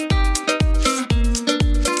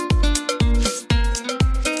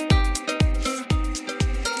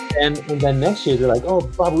And then next year they're like, oh,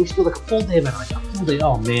 Bob, we should do like a full day event. I'm like, a full day?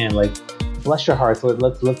 Oh man, like bless your hearts.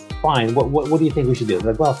 Let's fine. What do you think we should do?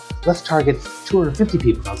 They're like, well, let's target 250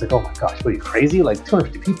 people. And I was like, oh my gosh, what are you crazy? Like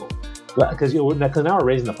 250 people? Because now we're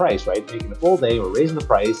raising the price, right? Making a full day, we're raising the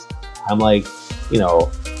price. I'm like,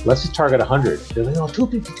 let's just target 100. They're like, oh,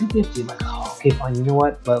 250. I'm like, oh, okay, fine. You know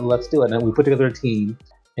what? Let's do it. And then we put together a team,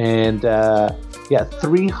 and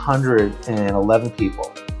 311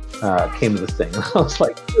 people came to this thing. And I was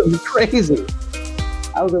like, this is crazy.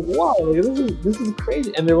 I was like, wow, like, this is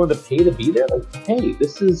crazy. And they're willing to pay to be there. Like, hey,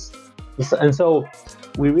 this is. And so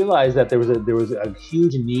we realized that there was a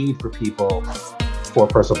huge need for people for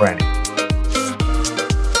personal branding.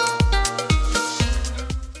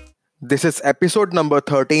 This is episode number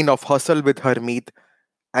 13 of Hustle with Harmeet,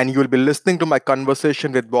 and you will be listening to my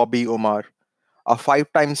conversation with Bobby Umar, a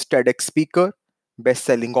 5-time TEDx speaker,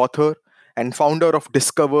 best-selling author, and founder of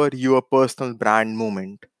Discover Your Personal Brand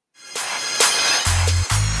movement.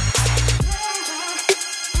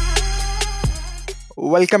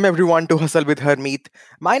 Welcome everyone to Hustle with Harmeet.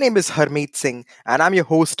 My name is Harmeet Singh, and I'm your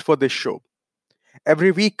host for this show.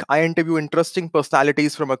 Every week, I interview interesting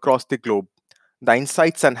personalities from across the globe. The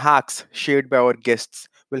insights and hacks shared by our guests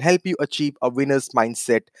will help you achieve a winner's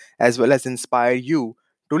mindset as well as inspire you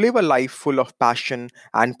to live a life full of passion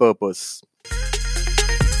and purpose.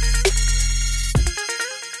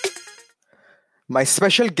 My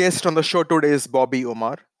special guest on the show today is Bobby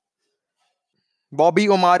Umar. Bobby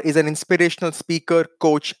Umar is an inspirational speaker,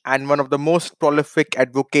 coach, and one of the most prolific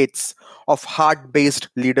advocates of heart-based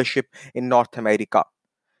leadership in North America.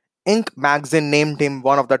 Inc. magazine named him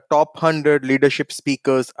one of the top 100 leadership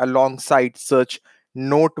speakers alongside such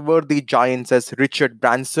noteworthy giants as Richard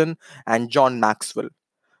Branson and John Maxwell.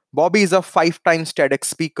 Bobby is a 5-time TEDx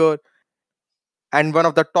speaker and one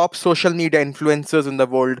of the top social media influencers in the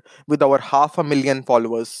world with over 500,000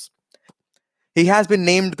 followers. He has been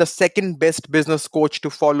named the second best business coach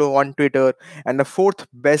to follow on Twitter and the fourth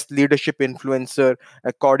best leadership influencer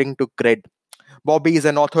according to Cred. Bobby is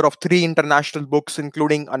an author of 3 international books,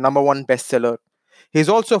 including a #1 bestseller. He is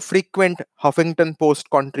also a frequent Huffington Post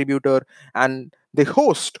contributor and the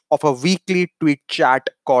host of a weekly tweet chat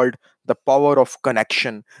called The Power of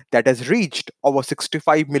Connection that has reached over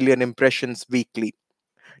 65 million impressions weekly.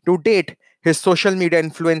 To date, his social media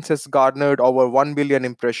influence has garnered over 1 billion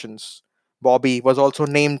impressions. Bobby was also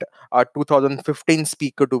named a 2015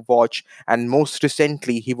 speaker to watch, and most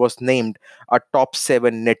recently, he was named a top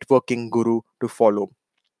 7 networking guru to follow.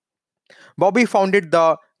 Bobby founded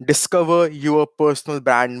the Discover Your Personal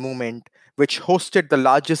Brand movement, which hosted the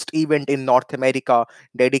largest event in North America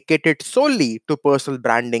dedicated solely to personal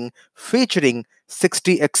branding, featuring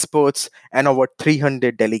 60 experts and over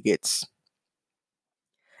 300 delegates.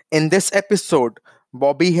 In this episode,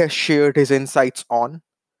 Bobby has shared his insights on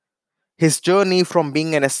his journey from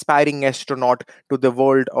being an aspiring astronaut to the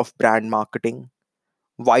world of brand marketing,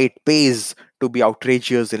 why it pays to be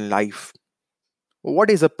outrageous in life,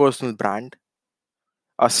 what is a personal brand,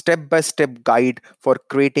 a step-by-step guide for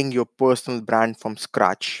creating your personal brand from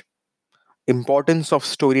scratch, importance of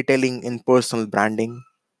storytelling in personal branding,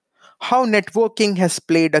 how networking has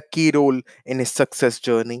played a key role in his success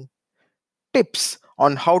journey, tips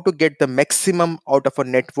on how to get the maximum out of a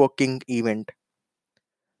networking event,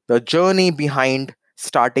 the journey behind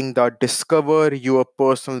starting the Discover Your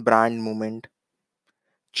Personal Brand movement,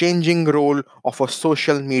 changing role of a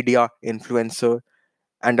social media influencer,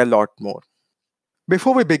 and a lot more.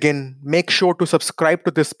 Before we begin, make sure to subscribe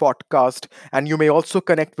to this podcast, and you may also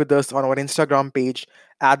connect with us on our Instagram page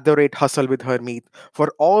 @Hustle with Harmeet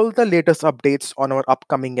for all the latest updates on our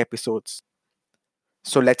upcoming episodes.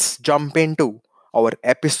 So let's jump into our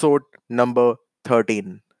episode number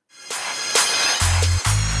 13.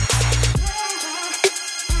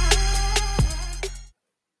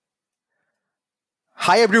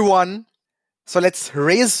 Hi everyone. So let's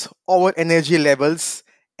raise our energy levels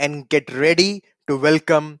and get ready to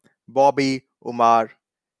welcome Bobby Umar.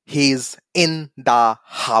 He's in the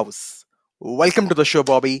house. Welcome to the show,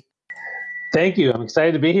 Bobby. Thank you. I'm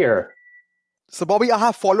excited to be here. So, Bobby, I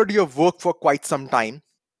have followed your work for quite some time.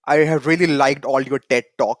 I have really liked all your TED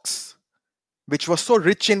Talks, which was so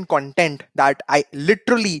rich in content that I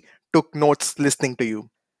literally took notes listening to you.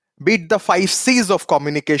 Be it the 5 C's of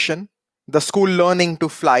communication, the school learning to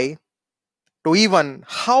fly, to even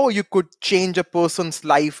how you could change a person's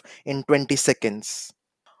life in 20 seconds.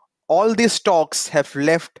 All these talks have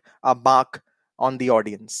left a mark on the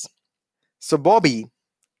audience. So, Bobby,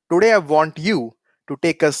 today I want you to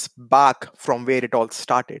take us back from where it all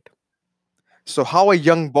started. So, how a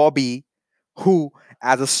young Bobby, who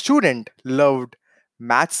as a student loved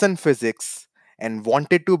maths and physics and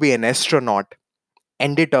wanted to be an astronaut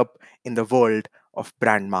ended up in the world of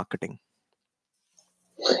brand marketing?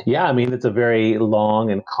 Yeah, I mean, it's a very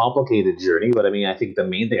long and complicated journey, but I mean, I think the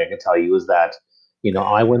main thing I can tell you is that,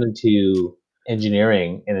 I went into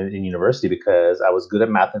engineering in university because I was good at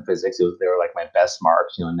math and physics. They were like my best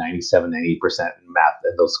marks, 97, 98% in math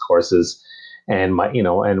in those courses. And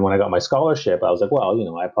when I got my scholarship, I was like,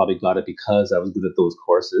 well, I probably got it because I was good at those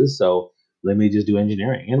courses. So let me just do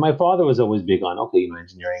engineering. And my father was always big on, okay,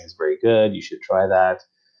 engineering is very good. You should try that.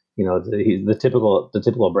 He's the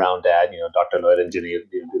typical brown dad, Dr. Lloyd engineer,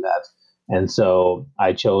 do that. And so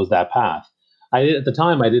I chose that path. At the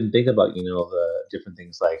time I didn't think about, the different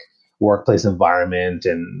things like workplace environment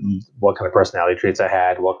and what kind of personality traits I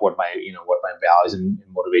had, what my values and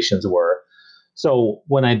motivations were. So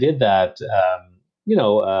when I did that,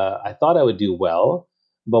 I thought I would do well,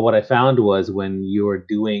 but what I found was when you're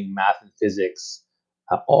doing math and physics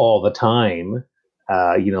all the time,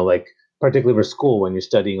 like particularly for school when you're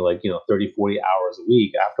studying like 30, 40 hours a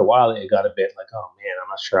week, after a while it got a bit like, oh man, I'm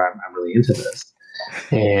not sure I'm really into this.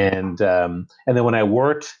 And then when I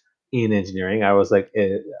worked in engineering, I was like,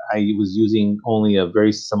 I was using only a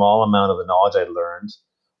very small amount of the knowledge I learned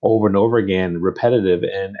over and over again, repetitive,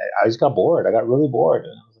 and I just got bored. I got really bored,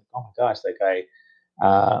 and I was like, oh my gosh,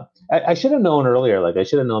 like I should have known earlier. Like I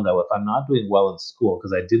should have known that if I'm not doing well in school,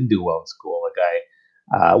 because I didn't do well in school.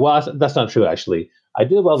 Well, that's not true actually. I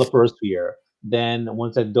did well the first year. Then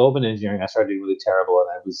once I dove in engineering, I started doing really terrible, and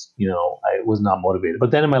I was not motivated.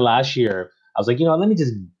 But then in my last year, I was like, let me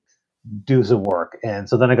just do some work, and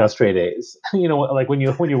so then I got straight A's. Like when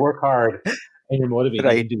you work hard and you're motivated, you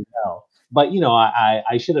Right. do well. But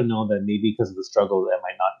I should have known that maybe because of the struggle, I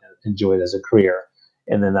might not enjoy it as a career.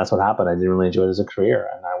 And then that's what happened. I didn't really enjoy it as a career,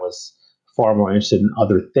 and I was far more interested in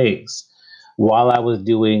other things. While I was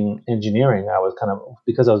doing engineering, I was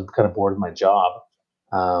because I was kind of bored with my job.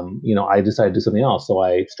 I decided to do something else. So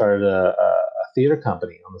I started a theater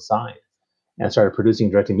company on the side and started producing,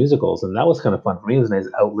 directing musicals, and that was kind of fun for me. It was a nice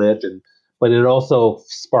outlet, but it also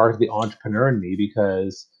sparked the entrepreneur in me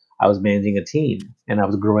because I was managing a team and I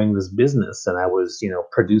was growing this business and I was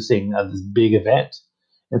producing this big event,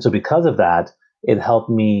 and so because of that, it helped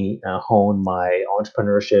me hone my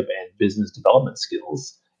entrepreneurship and business development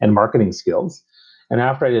skills and marketing skills. And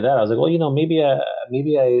after I did that, I was like, well,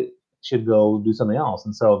 maybe I should go do something else,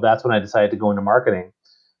 and so that's when I decided to go into marketing.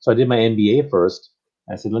 So I did my MBA first.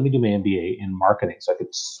 I said, let me do my MBA in marketing so I could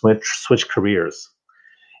switch careers.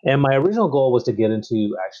 And my original goal was to get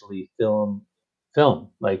into actually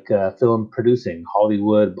like film producing,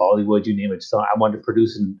 Hollywood, Bollywood, you name it. So I wanted to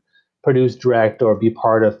produce, direct, or be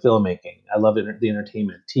part of filmmaking. I love the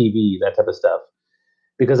entertainment, TV, that type of stuff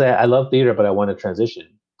because I love theater, but I want to transition.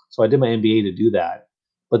 So I did my MBA to do that.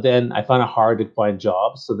 But then I found it hard to find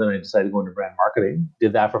jobs. So then I decided to go into brand marketing,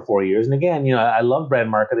 did that for 4 years. And again, I love brand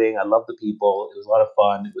marketing. I love the people. It was a lot of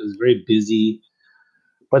fun. It was very busy.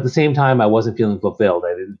 But at the same time, I wasn't feeling fulfilled.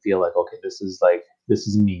 I didn't feel like, okay, this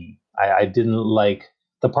is me. I didn't like,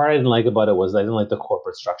 the part I didn't like about it was I didn't like the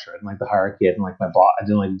corporate structure. I didn't like the hierarchy. I didn't like my boss. I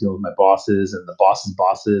didn't like dealing with my bosses and the bosses'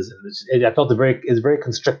 bosses. And I felt it's very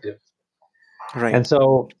constrictive. Right.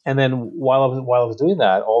 And then while I was doing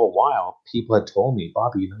that, all the while, people had told me,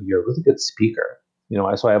 Bobby, you're a really good speaker.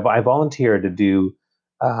 So I volunteered to do.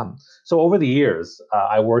 So over the years,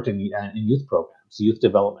 I worked in youth programs, youth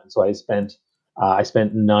development. So I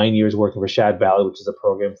spent 9 years working for Shad Valley, which is a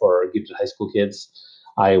program for gifted high school kids.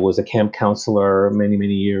 I was a camp counselor many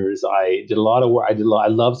years. I did a lot of work. I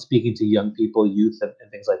love speaking to young people, youth, and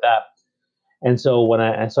things like that. And so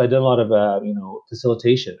I did a lot of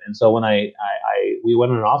facilitation. And so when we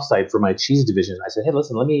went on an offsite for my cheese division, I said, hey,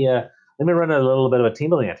 listen, let me run a little bit of a team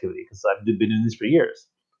building activity because I've been doing this for years.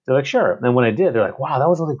 They're like, sure. And when I did, they're like, wow, that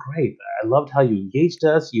was really great. I loved how you engaged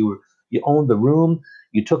us. You owned the room.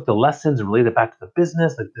 You took the lessons and related it back to the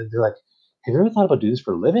business. Like, they're like, have you ever thought about doing this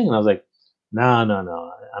for a living? And I was like, no, no,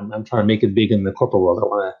 no. I'm trying to make it big in the corporate world. I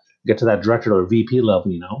want to get to that director or VP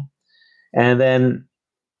level. And then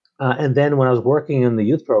when I was working in the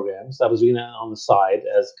youth programs, I was doing that on the side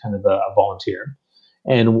as kind of a volunteer.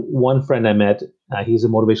 And one friend I met, he's a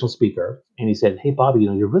motivational speaker, and he said, "Hey, Bobby,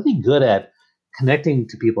 you're really good at connecting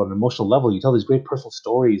to people on an emotional level. You tell these great personal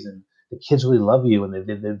stories, and the kids really love you, and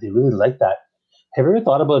they really like that. Have you ever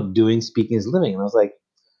thought about doing speaking as a living?" And I was like,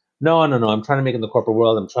 "No, no, no. I'm trying to make it in the corporate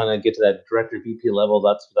world. I'm trying to get to that director, VP level.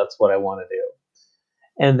 That's what I want to do."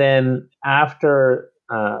 And then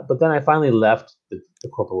but then I finally left the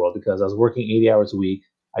corporate world because I was working 80 hours a week.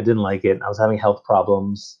 I didn't like it. I was having health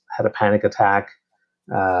problems, had a panic attack,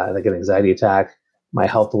 like an anxiety attack. My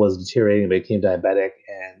health was deteriorating, I became diabetic,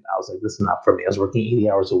 and I was like, this is not for me. I was working 80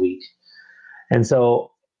 hours a week. And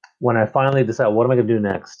so when I finally decided, what am I going to do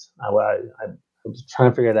next? I was trying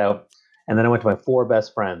to figure it out. And then I went to my four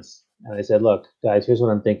best friends and I said, look, guys, here's what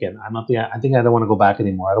I'm thinking. I think I don't want to go back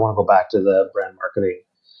anymore. I don't want to go back to the brand marketing.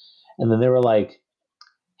 And then they were like,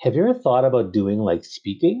 have you ever thought about doing like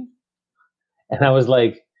speaking? And I was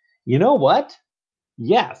like, you know what?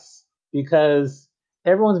 Yes, because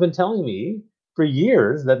everyone's been telling me for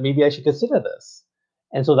years that maybe I should consider this.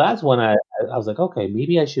 And so that's when I was like, okay,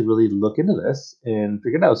 maybe I should really look into this and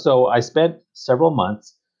figure it out. So I spent several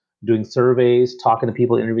months doing surveys, talking to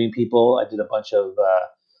people, interviewing people. I did a bunch of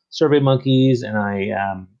survey monkeys, and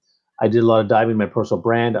I did a lot of diving in my personal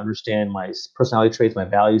brand, understand my personality traits, my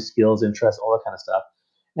values, skills, interests, all that kind of stuff.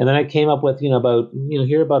 And then I came up with, here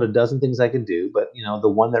are about a dozen things I can do, but the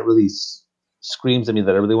one that really screams at me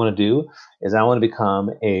that I really want to do is I want to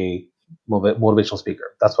become a motivational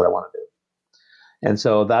speaker. That's what I want to do. And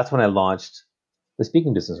so that's when I launched the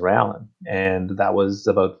speaking business, Ray Allen. And that was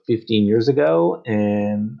about 15 years ago,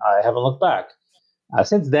 and I haven't looked back.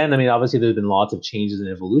 Since then, I mean, obviously, there's been lots of changes and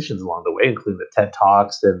evolutions along the way, including the TED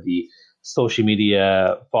Talks and the social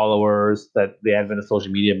media followers. That the advent of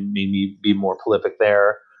social media made me be more prolific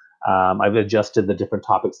there. I've adjusted the different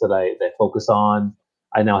topics that I focus on.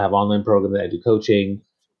 I now have online programs that I do coaching,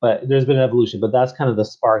 but there's been an evolution. But that's kind of the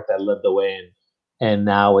spark that led the way, and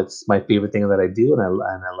now it's my favorite thing that I do, and I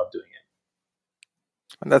love doing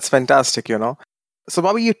it. That's fantastic, So,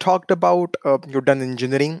 Bobby, you talked about you've done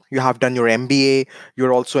engineering, you have done your MBA,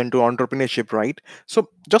 you're also into entrepreneurship, right? So,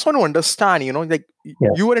 just want to understand, like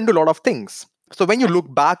you were into a lot of things. So, when you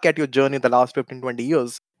look back at your journey the last 15, 20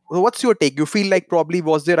 years, what's your take? You feel like probably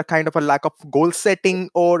was there a kind of a lack of goal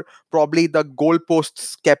setting, or probably the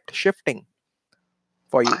goalposts kept shifting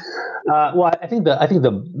for you? Well, I think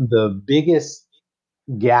the biggest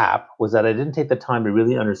gap was that I didn't take the time to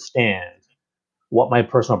really understand what my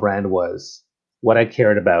personal brand was, what I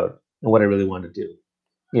cared about, and what I really wanted to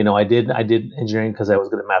do. I did engineering because I was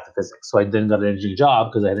good at math and physics. So I then got an engineering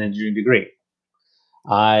job because I had an engineering degree.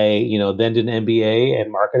 Then did an MBA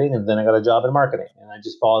in marketing, and then I got a job in marketing. And I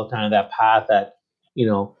just followed kind of that path that,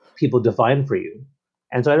 people define for you.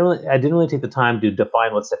 And so I didn't really take the time to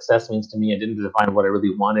define what success means to me. I didn't define what I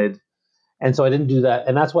really wanted. And so I didn't do that.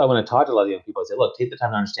 And that's why when I talk to a lot of young people, I say, look, take the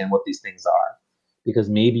time to understand what these things are. Because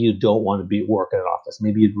maybe you don't want to work in an office.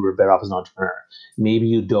 Maybe you're better off as an entrepreneur. Maybe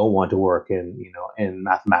you don't want to work in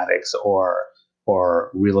mathematics or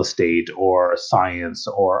real estate or science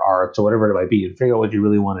or arts or whatever it might be, and figure out what you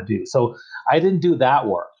really want to do. So I didn't do that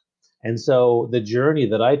work. And so the journey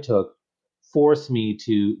that I took forced me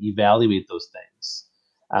to evaluate those things.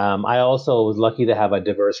 I also was lucky to have a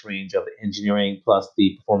diverse range of engineering plus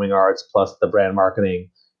the performing arts plus the brand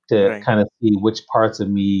marketing to kind of see which parts of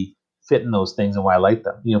me fit in those things and why I like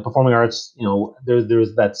them. Performing arts,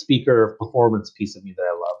 there's that speaker performance piece of me that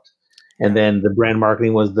I loved. And then the brand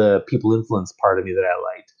marketing was the people influence part of me that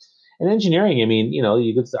I liked. And engineering, I mean,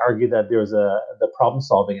 you could argue that there's the problem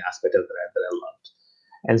solving aspect of that I loved.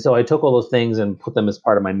 And so I took all those things and put them as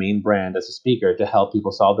part of my main brand as a speaker to help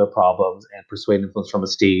people solve their problems and persuade influence from a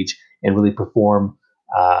stage and really perform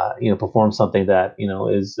something that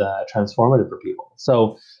is transformative for people.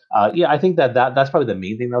 So I think that's probably the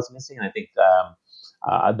main thing that was missing, and I think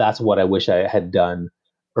that's what I wish I had done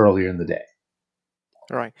earlier in the day.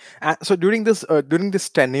 Right. So during this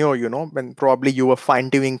tenure, when probably you were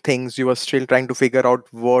fine tuning things, you were still trying to figure out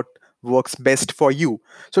what works best for you.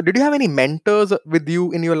 So did you have any mentors with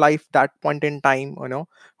you in your life that point in time,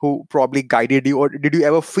 who probably guided you, or did you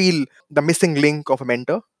ever feel the missing link of a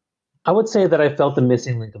mentor? I would say that I felt the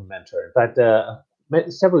missing link of a mentor. In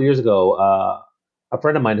fact, several years ago, a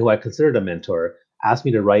friend of mine who I considered a mentor asked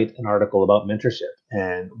me to write an article about mentorship.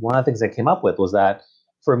 And one of the things I came up with was that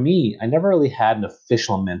for me, I never really had an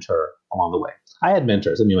official mentor along the way. I had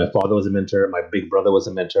mentors. I mean, my father was a mentor. My big brother was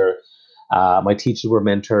a mentor. My teachers were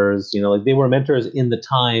mentors. They were mentors at the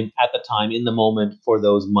time, in the moment for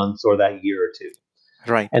those months or that year or two.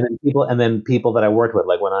 Right. And then people that I worked with,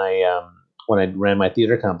 like when I ran my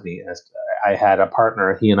theater company, I had a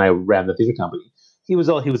partner. He and I ran the theater company. He was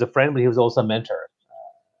a friend, but he was also a mentor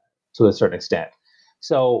to a certain extent.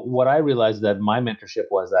 So what I realized that my mentorship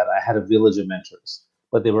was that I had a village of mentors,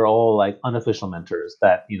 but they were all like unofficial mentors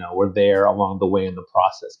that were there along the way in the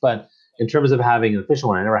process. But in terms of having an official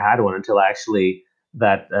one, I never had one until actually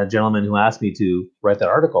that gentleman who asked me to write that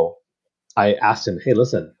article. I asked him, "Hey,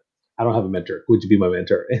 listen, I don't have a mentor. Would you be my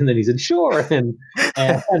mentor?" And then he said, "Sure." And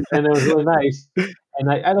it was really nice. And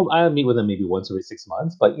I meet with him maybe once every 6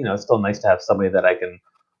 months, but it's still nice to have somebody that I can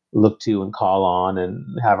look to and call on and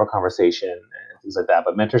have a conversation and things like that.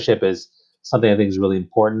 But mentorship is something I think is really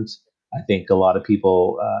important. I think a lot of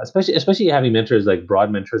people, especially having mentors, like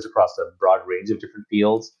broad mentors across a broad range of different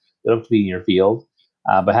fields. They don't have to be in your field,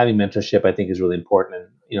 but having mentorship, I think, is really important.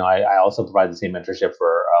 And I also provide the same mentorship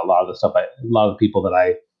for a lot of the stuff, a lot of the people that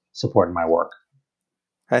I support in my work.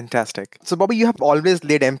 Fantastic. So, Bobby, you have always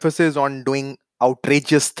laid emphasis on doing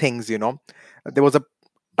outrageous things. There was a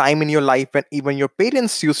time in your life when even your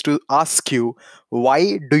parents used to ask you,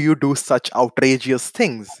 why do you do such outrageous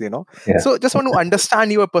things? Yeah. So, just want to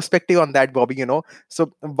understand your perspective on that, Bobby.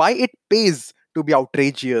 So, why it pays to be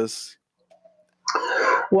outrageous?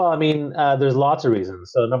 Well, I mean, there's lots of reasons.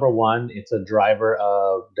 So number one, it's a driver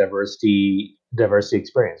of diversity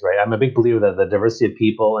experience, right? I'm a big believer that the diversity of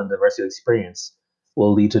people and diversity of experience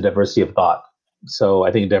will lead to diversity of thought. So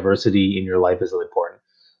I think diversity in your life is really important.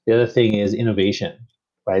 The other thing is innovation,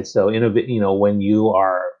 right? So when you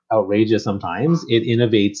are outrageous, sometimes it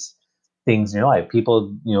innovates things in your life.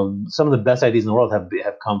 People, some of the best ideas in the world have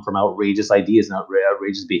come from outrageous ideas and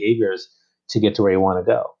outrageous behaviors to get to where you want to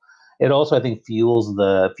go. It also, I think, fuels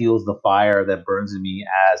the fire that burns in me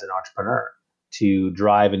as an entrepreneur to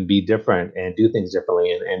drive and be different and do things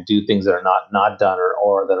differently, and do things that are not done,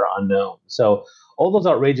 or that are unknown. So all those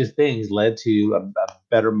outrageous things led to a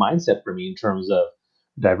better mindset for me in terms of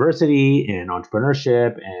diversity and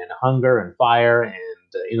entrepreneurship and hunger and fire and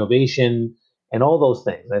innovation and all those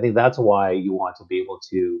things. I think that's why you want to be able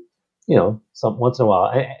to, some once in a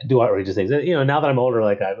while, do outrageous things. And, now that I'm older,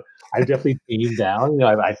 like I've definitely tamed down.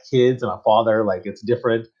 I have kids and a father. Like, it's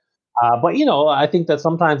different. But I think that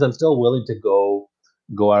sometimes I'm still willing to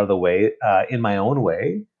go out of the way in my own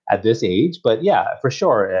way at this age. But yeah, for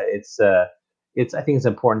sure, it's I think it's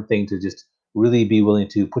an important thing to just really be willing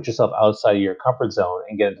to put yourself outside of your comfort zone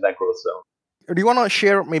and get into that growth zone. Do you want to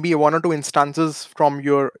share maybe one or two instances from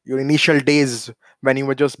your initial days when you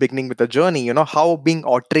were just beginning with the journey? How being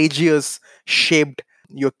outrageous shaped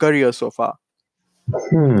your career so far?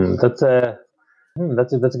 That's a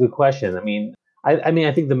good question. I mean,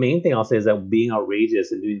 I think the main thing I'll say is that being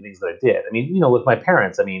outrageous and doing things that I did. I mean, with my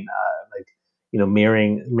parents. I mean, like,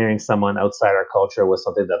 marrying someone outside our culture was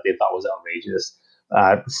something that they thought was outrageous.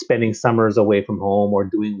 Spending summers away from home or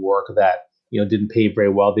doing work that didn't pay very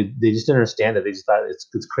well. They just didn't understand it. They just thought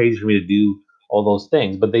it's crazy for me to do all those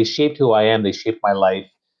things. But they shaped who I am. They shaped my life,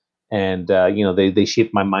 and they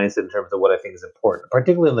shaped my mindset in terms of what I think is important,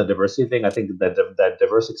 particularly on the diversity thing. I think that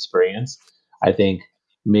diverse experience, I think,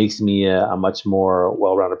 makes me a much more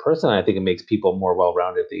well-rounded person. I think it makes people more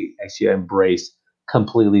well-rounded. They actually embrace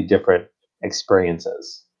completely different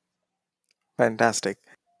experiences. Fantastic.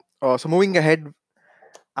 So moving ahead,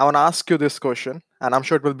 I want to ask you this question, and I'm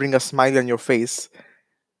sure it will bring a smile on your face.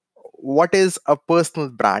 What is a personal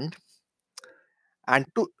brand? And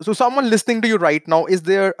so someone listening to you right now, is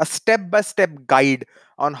there a step-by-step guide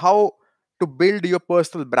on how to build your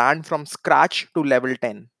personal brand from scratch to level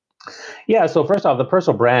 10? Yeah. So first off, the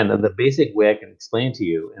personal brand, and the basic way I can explain to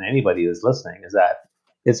you and anybody who's listening, is that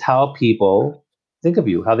it's how people think of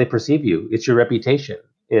you, how they perceive you. It's your reputation.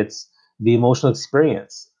 It's the emotional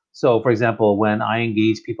experience. So, for example, when I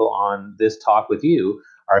engage people on this talk with you,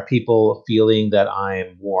 are people feeling that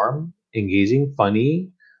I'm warm, engaging,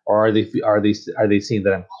 funny, or are they seeing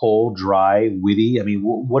that I'm cold, dry, witty? I mean,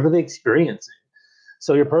 what are they experiencing?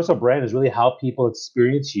 So your personal brand is really how people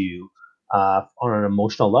experience you on an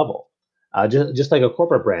emotional level. Just like a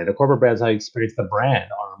corporate brand. A corporate brand is how you experience the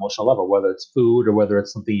brand on an emotional level, whether it's food or whether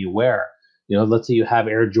it's something you wear. Let's say you have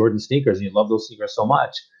Air Jordan sneakers and you love those sneakers so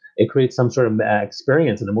much. It creates some sort of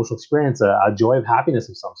experience, an emotional experience, a joy of happiness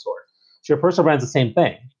of some sort. So your personal brand is the same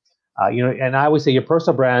thing. And I always say your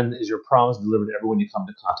personal brand is your promise delivered to everyone you come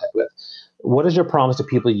into contact with. What is your promise to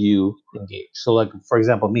people you engage? So, like, for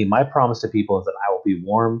example, me, my promise to people is that I will be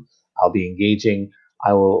warm, I'll be engaging,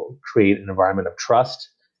 I will create an environment of trust,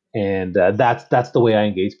 and that's the way I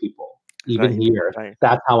engage people. Even Right, here, right.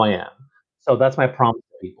 that's how I am. So that's my promise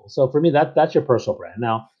to people. So for me, that's your personal brand.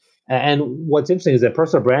 Now, and what's interesting is that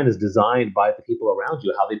personal brand is designed by the people around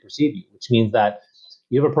you, how they perceive you, which means that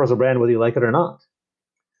you have a personal brand whether you like it or not.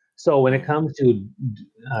 So when it comes to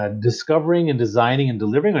discovering and designing and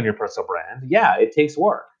delivering on your personal brand, yeah, it takes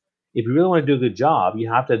work. If you really want to do a good job, you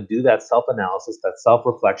have to do that self-analysis, that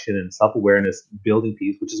self-reflection, and self-awareness building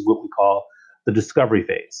piece, which is what we call the discovery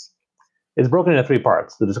phase. It's broken into three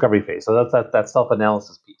parts: the discovery phase. So that's that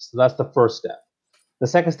self-analysis piece. So that's the first step. The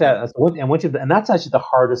second step, Right. and that's actually the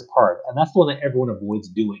hardest part, and that's the one that everyone avoids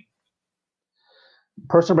doing.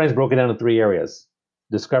 Personal brand is broken down into three areas: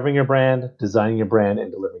 discovering your brand, designing your brand,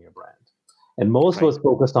 and delivering your brand. And most of Right. us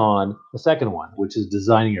focus on the second one, which is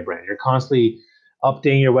designing your brand. You're constantly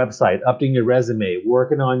updating your website, updating your resume,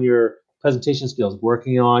 working on your presentation skills,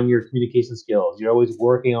 working on your communication skills. You're always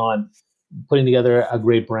working on putting together a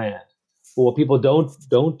great brand. But what people don't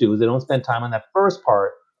do is they don't spend time on that first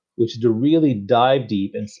part, which is to really dive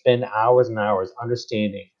deep and spend hours and hours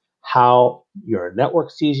understanding how your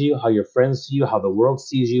network sees you, how your friends see you, how the world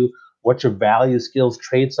sees you, what your values, skills,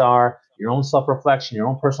 traits are, your own self-reflection, your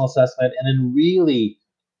own personal assessment, and then really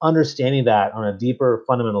understanding that on a deeper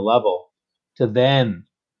fundamental level to then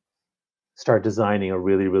start designing a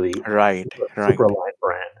really, really Right, super right. aligned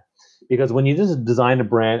brand. Because when you just design a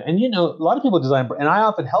brand, and a lot of people design, and I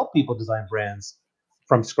often help people design brands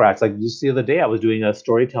from scratch. Like just the other day, I was doing a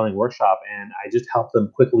storytelling workshop, and I just helped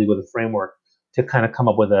them quickly with a framework to kind of come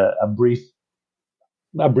up with a brief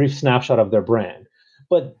snapshot of their brand.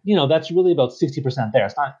 But that's really about 60% there.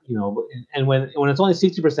 It's not, and when it's only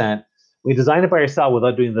 60%, when you design it by yourself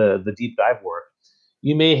without doing the deep dive work,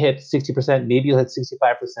 you may hit 60%, maybe you'll hit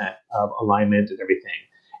 65% of alignment and everything,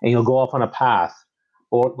 and you'll go off on a path.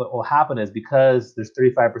 Or what will happen is because there's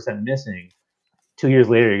 35% missing, 2 years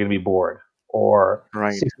later you're going to be bored, or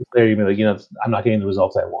Right. 6 months later you're going to be like, I'm not getting the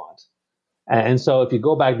results I want. And so if you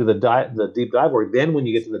go back to the deep dive work, then when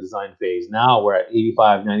you get to the design phase, now we're at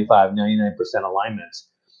 85, 95, 99% alignment.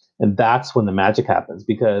 And that's when the magic happens,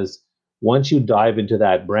 because once you dive into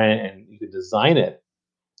that brand and you can design it,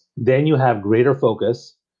 then you have greater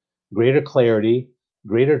focus, greater clarity,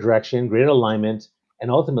 greater direction, greater alignment,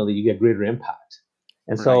 and ultimately you get greater impact.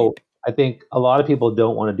 And so Right. I think a lot of people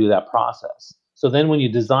don't want to do that process. So then when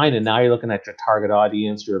you design it, now you're looking at your target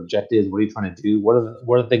audience, your objectives, what are you trying to do? What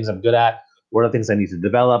are the things I'm good at? What are the things I need to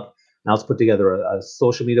develop? Now let's put together a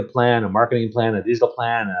social media plan, a marketing plan, a digital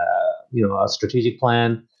plan, a strategic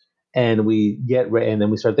plan, and and then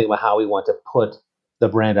we start thinking about how we want to put the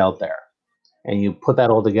brand out there, and you put that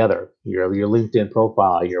all together, your LinkedIn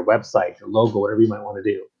profile, your website, your logo, whatever you might want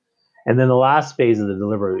to do. And then the last phase is the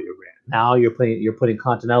delivery of your brand. Now you're putting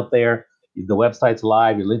content out there. The website's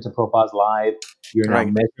live. Your LinkedIn profile's live. You're now Right.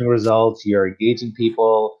 measuring results. You're engaging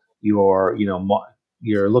people. You're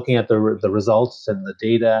looking at the results and the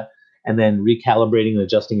data, and then recalibrating and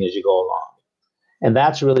adjusting as you go along. And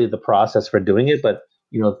that's really the process for doing it. But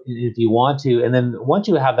if you want to, and then once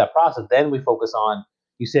you have that process, then we focus on.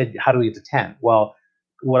 You said, how do we get to 10? Well,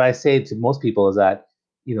 what I say to most people is that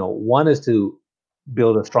one is to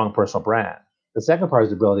build a strong personal brand. The second part is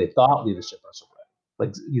to build a thought leadership personal brand.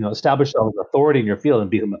 Like, establish yourself as authority in your field and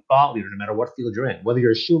become a thought leader no matter what field you're in. Whether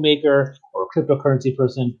you're a shoemaker or a cryptocurrency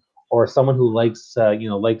person or someone who likes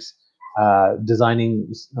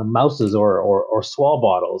designing mouses or swall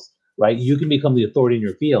bottles, right? You can become the authority in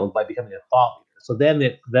your field by becoming a thought leader. So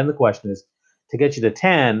then the question is, to get you to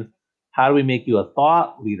 10, how do we make you a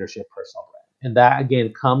thought leadership personal brand? And that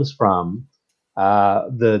again comes from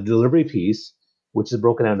the delivery piece, which is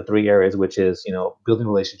broken down into three areas, which is building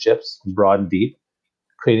relationships, broad and deep,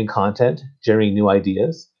 creating content, generating new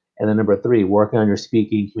ideas, and then number three, working on your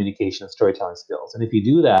speaking, communication, and storytelling skills. And if you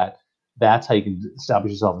do that, that's how you can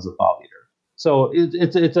establish yourself as a thought leader. So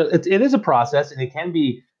it is a process, and it can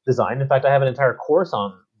be designed. In fact, I have an entire course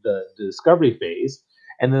on the discovery phase,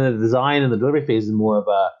 and then the design and the delivery phase is more of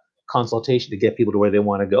a consultation to get people to where they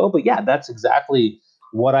want to go. But yeah, that's exactly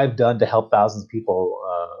what I've done to help thousands of people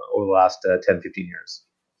over the last 10, 15 years.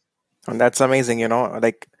 And that's amazing,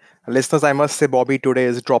 like listeners, I must say Bobby today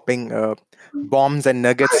is dropping bombs and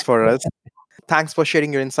nuggets for us. Thanks for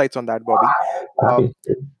sharing your insights on that, Bobby. Uh, Happy.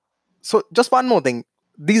 so just one more thing.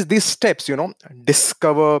 These steps,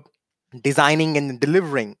 discover, designing and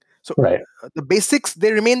delivering. So Right. the basics,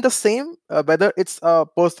 they remain the same, whether it's a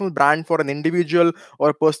personal brand for an individual or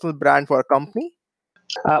a personal brand for a company.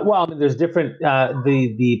 Well, I mean, there's different.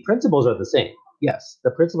 The principles are the same. Yes, the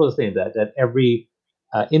principle is the same. That every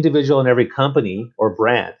individual and every company or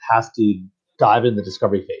brand has to dive in the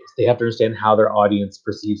discovery phase. They have to understand how their audience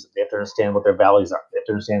perceives it. They have to understand what their values are. They have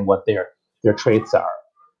to understand what their traits are.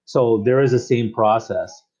 So there is the same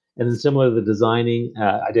process. And then similar to the designing,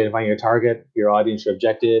 identifying your target, your audience, your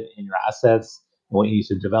objective, and your assets, and what you need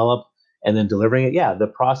to develop, and then delivering it. Yeah, the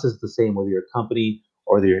process is the same whether you're a company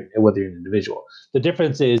or whether you're an individual. The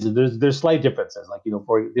difference is there's slight differences. Like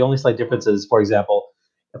for the only slight difference is, for example,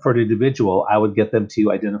 for an individual, I would get them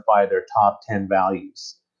to identify their top 10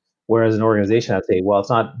 values. Whereas an organization, I'd say, well, it's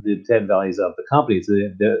not the 10 values of the company,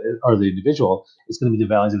 or the individual. It's going to be the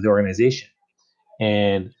values of the organization.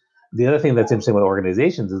 And the other thing that's interesting with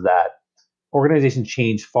organizations is that organizations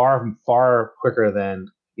change far quicker than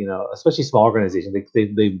especially small organizations.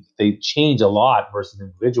 They change a lot versus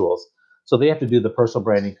individuals, so they have to do the personal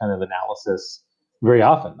branding kind of analysis very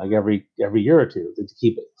often, like every year or two, to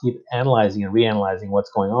keep analyzing and reanalyzing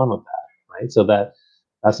what's going on with that, right? So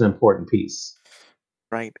that's an important piece.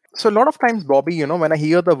 Right. So a lot of times, Bobby, when I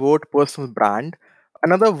hear the word personal brand,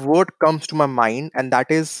 another word comes to my mind, and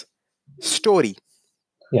that is story.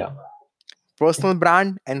 Yeah. Personal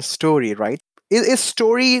brand and story, right? Is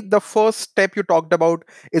story the first step you talked about?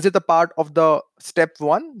 Is it the part of the step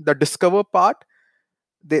one, the discover part?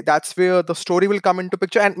 That's where the story will come into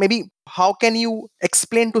picture. And maybe how can you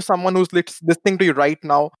explain to someone who's listening to you right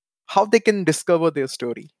now how they can discover their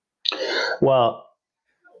story? Well,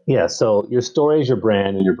 yeah. So your story is your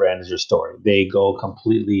brand, and your brand is your story. They go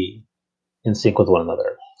completely in sync with one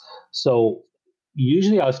another. So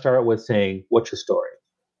usually I'll start with saying, "What's your story?"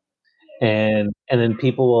 And then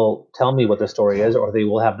people will tell me what the story is, or they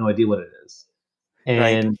will have no idea what it is.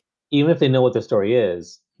 Right. And even if they know what the story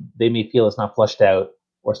is, they may feel it's not fleshed out,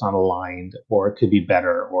 or it's not aligned, or it could be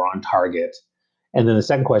better or on target. And then the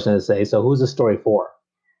second question is say, so who's the story for?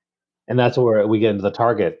 And that's where we get into the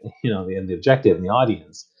target, the objective and the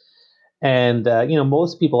audience. And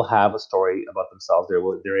most people have a story about themselves.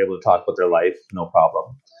 They're able to talk about their life, no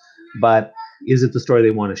problem. But is it the story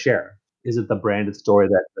they want to share? Is it the branded story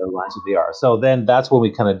that aligns with they are? So then that's when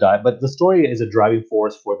we kind of dive. But the story is a driving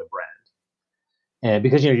force for the brand, and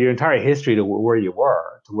because your entire history to where you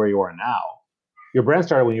were to where you are now, your brand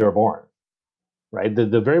started when you were born, right?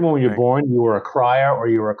 The very moment you're Right. born, you were a crier or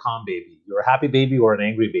you were a calm baby. You were a happy baby or an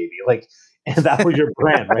angry baby. Like, and that was your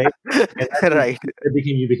brand, right? And that's Right.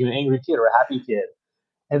 you became an angry kid or a happy kid,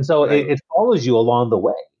 and so Right. it follows you along the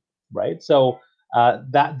way, right? So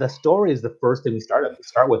that the story is the first thing we start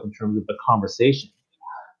with in terms of the conversation.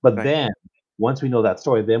 But Right. then once we know that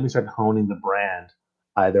story, then we start honing the brand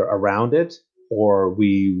either around it, or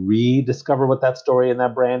we rediscover what that story and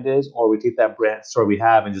that brand is, or we take that brand story we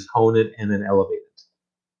have and just hone it and then elevate it.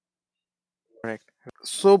 Correct.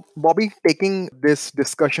 So, Bobby, taking this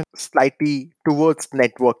discussion slightly towards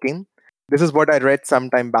networking, this is what I read some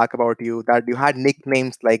time back about you, that you had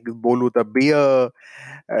nicknames like Bolu the Beer,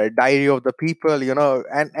 Diary of the People,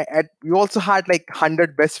 and you also had like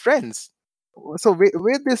 100 best friends. So,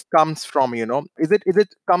 where this comes from, is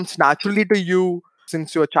it comes naturally to you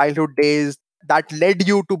since your childhood days that led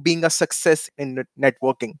you to being a success in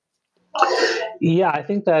networking? Yeah, I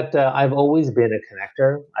think that I've always been a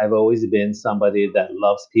connector. I've always been somebody that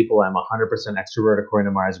loves people. I'm 100% extrovert according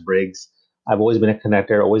to Myers Briggs. I've always been a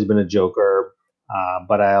connector, always been a joker.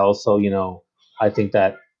 But I also, I think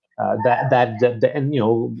that and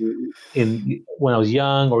in when I was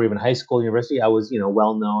young or even high school, university, I was,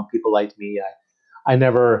 well known. People liked me. I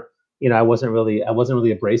never, I wasn't really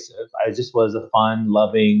abrasive. I just was a fun,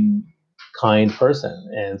 loving, kind person,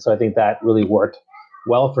 and so I think that really worked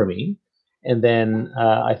well for me. And then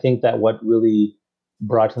I think that what really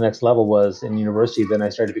brought to the next level was in university. Then I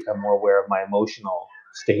started to become more aware of my emotional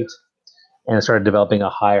state, and I started developing a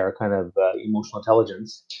higher kind of emotional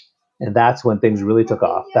intelligence. And that's when things really took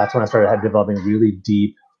off. That's when I started developing really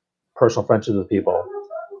deep personal friendships with people.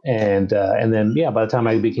 And then yeah, by the time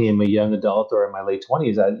I became a young adult or in my late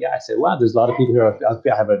 20s, I said, wow, there's a lot of people here I've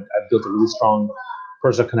built a really strong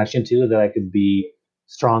personal connection to that I could be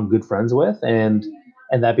strong, good friends with, and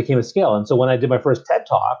that became a skill. And so when I did my first TED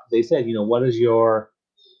talk, they said, what is it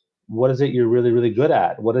you're really really good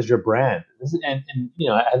at? What is your brand? And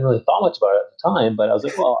I hadn't really thought much about it at the time, but I was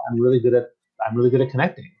like, well, I'm really good at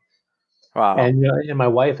connecting. Wow. And my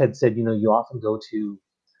wife had said, you often go to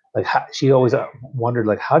like she always wondered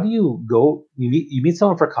like how do you go you meet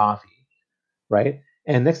someone for coffee, right?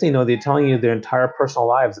 And next thing you know, they're telling you their entire personal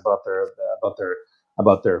lives about their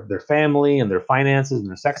about their family and their finances and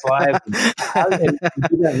their sex lives. And you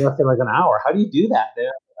do that in less than like an hour. How do you do that?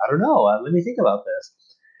 I don't know. Let me think about this.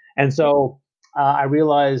 And so I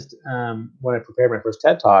realized when I prepared my first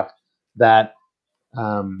TED talk that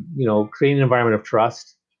creating an environment of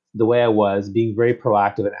trust the way I was, being very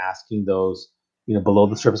proactive and asking those, below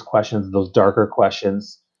the surface questions, those darker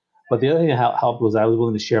questions. But the other thing that helped was I was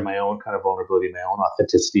willing to share my own kind of vulnerability, my own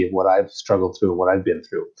authenticity of what I've struggled through and what I've been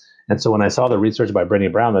through. And so when I saw the research by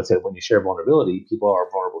Brené Brown that said when you share vulnerability, people are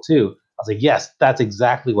vulnerable too, I was like, yes, that's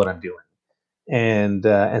exactly what I'm doing.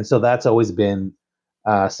 And so that's always been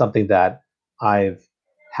something that I've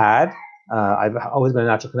had. I've always been a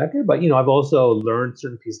natural connector, but I've also learned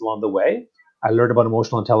certain pieces along the way. I learned about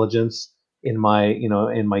emotional intelligence in my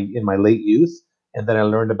late youth, and then I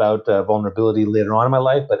learned about vulnerability later on in my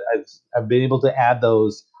life. But I've been able to add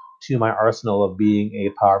those to my arsenal of being a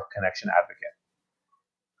power connection advocate.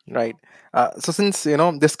 Right. So since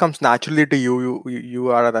this comes naturally to you, you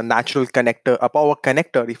are a natural connector, a power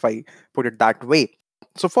connector, if I put it that way.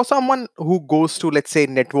 So for someone who goes to, let's say,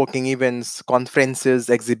 networking events, conferences,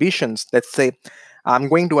 exhibitions, let's say I'm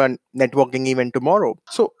going to a networking event tomorrow.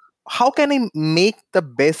 So how can I make the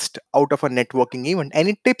best out of a networking event?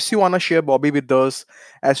 Any tips you want to share, Bobby, with us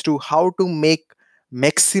as to how to make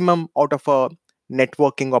maximum out of a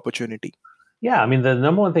networking opportunity? Yeah, I mean, the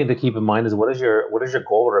number one thing to keep in mind is what is your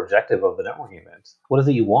goal or objective of the networking event? What is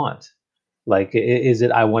it you want? Like, is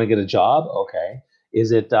it I want to get a job? Okay.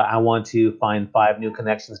 Is it I want to find five new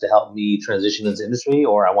connections to help me transition into industry,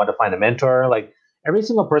 or I want to find a mentor? Like, every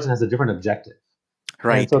single person has a different objective, and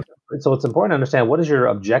Right. so it's important to understand what is your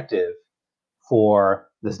objective for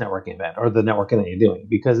this networking event or the networking that you're doing,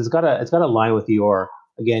 because it's got to align with your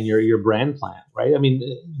brand plan, right? I mean,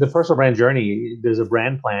 the personal brand journey, there's a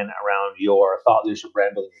brand plan around your thought leadership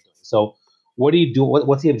brand building you're doing. So what do you do?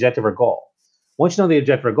 What's the objective or goal? Once you know the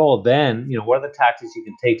objective or goal, then what are the tactics you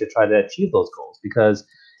can take to try to achieve those goals? Because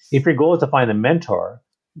if your goal is to find a mentor,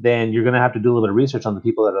 then you're going to have to do a little bit of research on the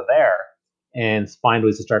people that are there and find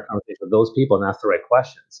ways to start conversation with those people and ask the right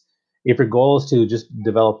questions. If your goal is to just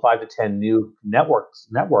develop 5 to 10 new networks,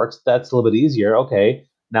 that's a little bit easier. Okay,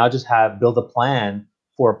 now just build a plan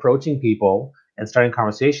for approaching people and starting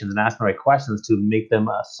conversations and asking the right questions to make them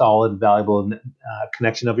a solid, valuable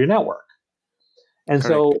connection of your network. And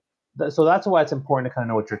Correct. so that's why it's important to kind of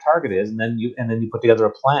know what your target is, and then you put together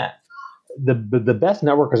a plan. The best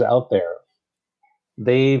networkers out there,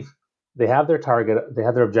 they've they have their target, they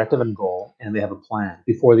have their objective and goal, and they have a plan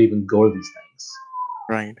before they even go to these things.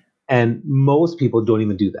 Right. And most people don't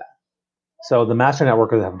even do that. So the master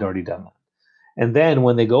networkers have already done that. And then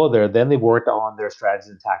when they go there, then they've worked on their strategies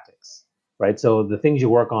and tactics, right? So the things you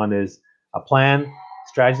work on is a plan,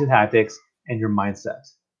 strategy and tactics, and your mindset,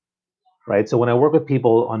 right? So when I work with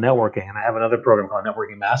people on networking, and I have another program called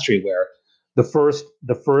Networking Mastery, where the first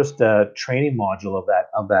training module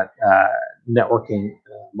of that networking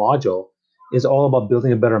module is all about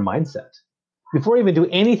building a better mindset. Before you even do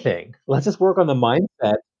anything, let's just work on the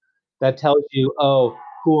mindset that tells you, oh,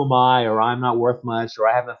 who am I, or I'm not worth much, or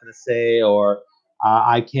I have nothing to say, or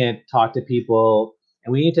I can't talk to people.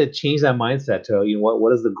 And we need to change that mindset to,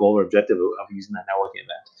 what is the goal or objective of using that networking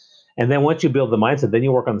event. And then once you build the mindset, then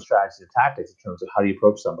you work on the strategies and tactics in terms of how do you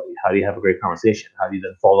approach somebody, how do you have a great conversation, how do you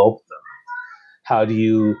then follow up with them, how do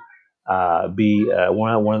you be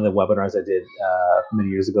one of the webinars I did many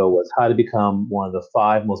years ago was how to become one of the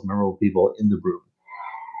five most memorable people in the room,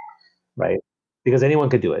 right? Because anyone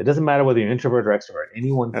could do it. It doesn't matter whether you're introvert or extrovert.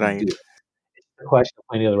 Anyone can do Right. it. It's the question of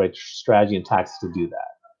finding the right strategy and tactics to do that.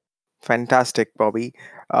 Fantastic, Bobby.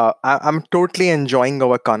 I'm totally enjoying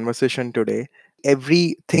our conversation today.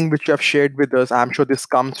 Everything which you have shared with us, I'm sure this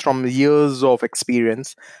comes from years of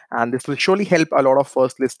experience, and this will surely help a lot of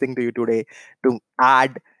us listening to you today to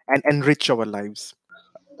add and enrich our lives.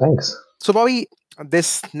 Thanks. So, Bobby,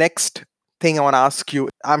 this next thing I want to ask you,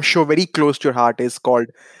 I'm sure very close to your heart, is called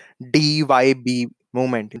DYB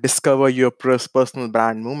movement, discover your personal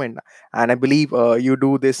brand movement. And I believe you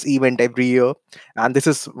do this event every year, and this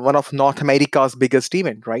is one of North America's biggest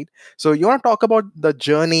event, right? So you want to talk about the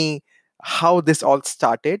journey, how this all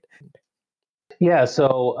started? Yeah,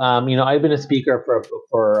 so I've been a speaker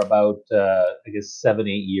for about I guess 7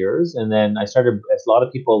 8 years, and then I started as a lot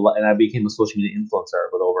of people, and I became a social media influencer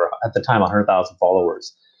with over at the time 100,000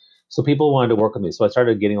 followers. So people wanted to work with me, so I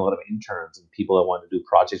started getting a lot of interns and people that wanted to do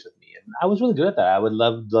projects with me, and I was really good at that. I would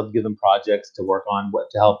love to give them projects to work on, what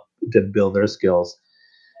to help to build their skills.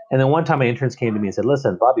 And then one time, my interns came to me and said,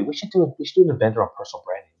 "Listen, Bobby, we should do an event around personal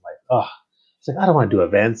branding." I'm like, oh, it's like I don't want to do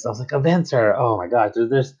events. I was like, events are, oh my gosh,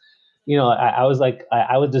 there's I was like,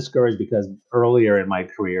 I was discouraged because earlier in my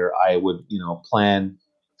career, I would plan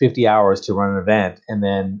 50 hours to run an event, and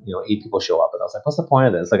then 8 people show up, and I was like, what's the point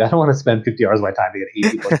of this? Like, I don't want to spend 50 hours of my time to get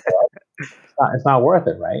 8 people to show up. It's not worth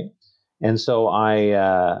it, right? And so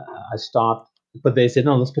I stopped. But they said,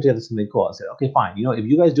 no, let's put together something cool. I said, okay, fine. If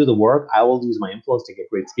you guys do the work, I will use my influence to get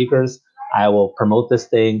great speakers. I will promote this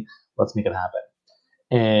thing. Let's make it happen.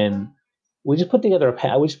 And we just put together a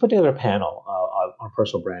panel on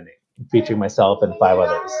personal branding, featuring myself and five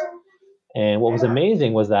others. And what was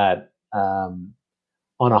amazing was that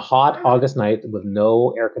on a hot August night with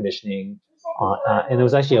no air conditioning, and it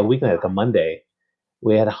was actually a weeknight, like a Monday,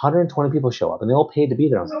 we had 120 people show up, and they all paid to be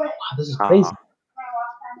there. I was like, wow, this is crazy. Ah,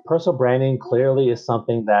 Personal branding clearly is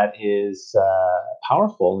something that is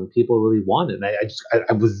powerful and people really want it. And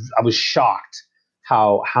I was shocked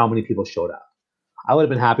how many people showed up. I would have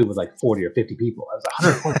been happy with like 40 or 50 people. I was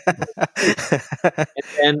 120.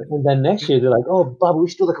 And then next year they're like, oh, Bob, we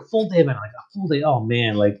should do like a full day event. Like a full day. Oh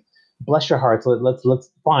man, like bless your hearts. Let's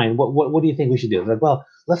fine. What do you think we should do? They're like, well,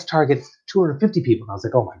 let's target 250 people. And I was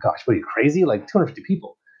like, oh my gosh, what are you crazy? Like 250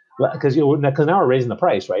 people? Because now we're raising the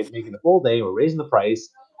price, right? Making the full day, we're raising the price.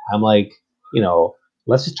 I'm like, you know,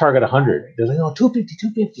 let's just target 100. They're like, oh, 250,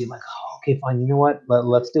 250. I'm like, oh, okay, fine. You know what?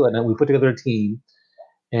 Let's do it. And we put together a team,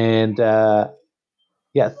 and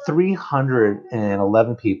yeah,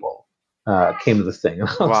 311 people came to this thing. And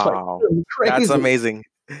I was like, Wow. this is That's crazy. amazing.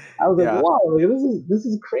 I was like, Yeah. wow, like, this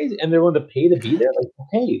is crazy. And they're willing to pay to be there. Like,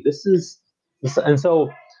 okay, this is this. And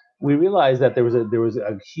so we realized that there was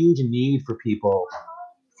a huge need for people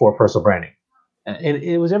for personal branding. And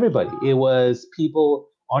it was everybody. It was people,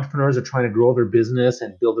 entrepreneurs are trying to grow their business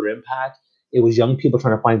and build their impact. It was young people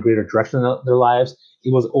trying to find greater direction in their lives.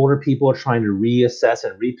 It was older people trying to reassess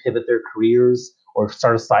and repivot their careers or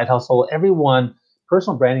start a side hustle. Everyone,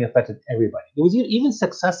 personal branding affected everybody. It was even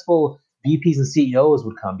successful VPs and CEOs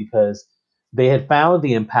would come because they had found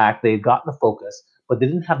the impact, they had gotten the focus, but they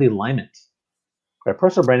didn't have the alignment. Right?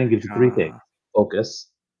 Personal branding gives you three things: Yeah. focus,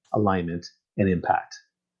 alignment, and impact.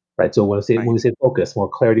 Right. So when we Right. say focus, more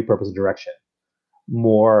clarity, purpose, and direction,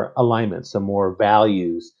 more alignment, so more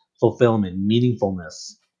values, fulfillment,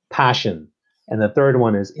 meaningfulness, passion. And the third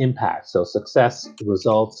one is impact. So success,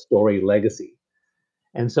 results, story, legacy.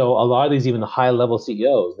 And so a lot of these, even the high level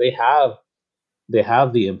CEOs, they have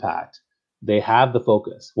the impact, they have the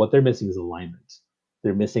focus. What they're missing is alignment.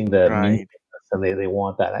 They're missing the Right. meaningfulness, and they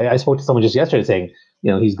want that. I spoke to someone just yesterday saying,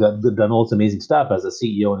 he's done all this amazing stuff as a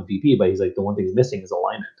CEO and a VP, but he's like, the one thing he's missing is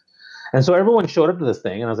alignment. And so everyone showed up to this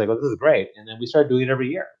thing, and I was like, "Oh, this is great." And then we started doing it every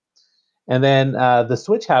year. And then the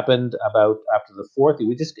switch happened about after the fourth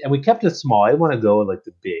year. We kept it small. I didn't want to go like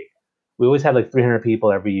the big. We always had like 300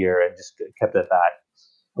 people every year, and just kept it at that.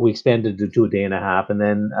 We expanded to a day and a half, and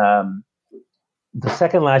then the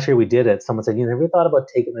second last year we did it, someone said, "Have you thought about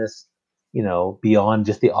taking this, beyond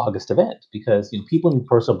just the August event? Because people need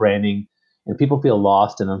personal branding, and people feel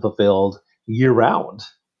lost and unfulfilled year round.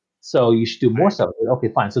 So you should do more Right. stuff." Okay,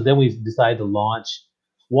 fine. So then we decided to launch.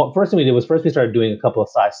 What first thing we did was first we started doing a couple of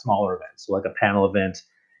size smaller events, so like a panel event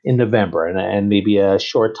in November, and maybe a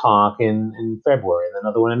short talk in February, and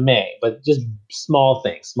another one in May, but just small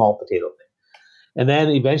things, small potato things. And then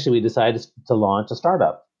eventually we decided to launch a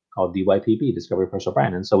startup called DYPP, Discovery Personal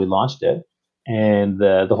Brand. And so we launched it. And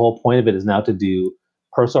the whole point of it is now to do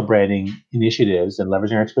personal branding initiatives and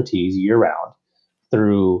leveraging our expertise year round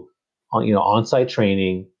through on-site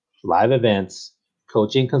training, live events,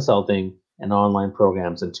 coaching, consulting, and online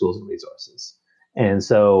programs and tools and resources. And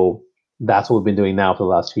so that's what we've been doing now for the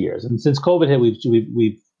last 2 years. And since COVID hit,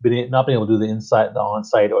 we've been not being able to do the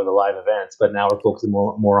on-site or the live events, but now we're focusing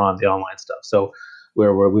more on the online stuff. So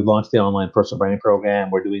we've launched the online personal branding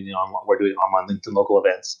program. We're doing online LinkedIn local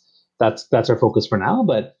events. That's our focus for now.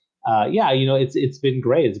 But yeah, it's been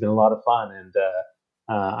great. It's been a lot of fun, and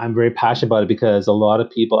I'm very passionate about it because a lot of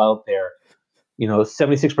people out there,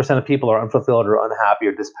 76% of people are unfulfilled or unhappy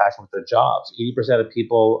or dispassionate with their jobs. 80% of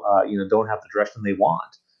people, don't have the direction they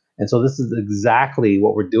want. And so this is exactly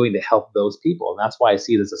what we're doing to help those people. And that's why I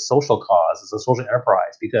see it as a social cause, as a social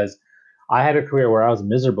enterprise, because I had a career where I was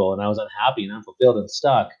miserable and I was unhappy and unfulfilled and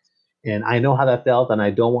stuck. And I know how that felt, and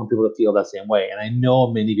I don't want people to feel that same way. And I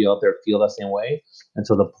know many of you out there feel that same way. And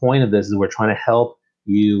so the point of this is we're trying to help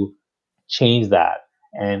you change that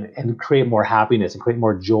and create more happiness and create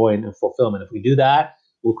more joy and fulfillment. If we do that,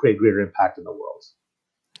 we'll create greater impact in the world.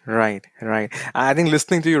 Right, right. I think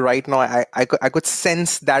listening to you right now, I could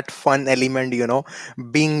sense that fun element,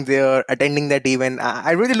 being there, attending that event.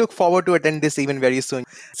 I really look forward to attend this event very soon.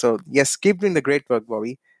 So yes, keep doing the great work,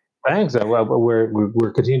 Bobby. Thanks.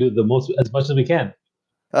 We're continuing to do the most as much as we can.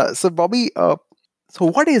 So Bobby, so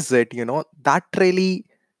what is it, that really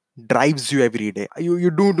drives you every day? You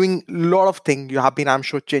do doing a lot of things. You have been, I'm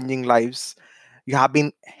sure, changing lives. You have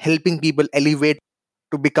been helping people elevate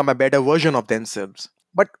to become a better version of themselves.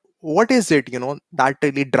 But what is it, that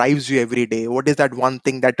really drives you every day? What is that one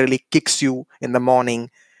thing that really kicks you in the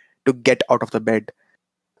morning to get out of the bed?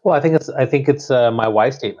 Well, I think it's my why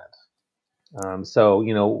statement.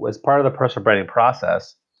 So as part of the personal branding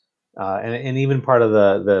process, and even part of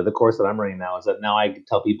the course that I'm running now is that now I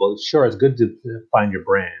tell people, sure, it's good to find your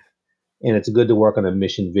brand, and it's good to work on a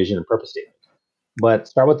mission, vision, and purpose statement. But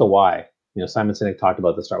start with the why. Simon Sinek talked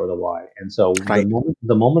about the start with the why. And so the Right.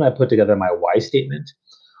 moment I put together my why statement,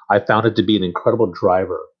 I found it to be an incredible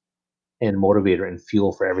driver and motivator and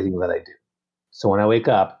fuel for everything that I do. So when I wake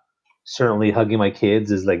up, certainly hugging my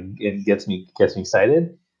kids is like it gets me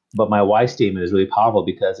excited. But my why statement is really powerful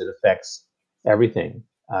because it affects everything.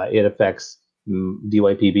 It affects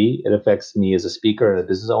DYPB. It affects me as a speaker and a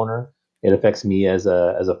business owner. It affects me as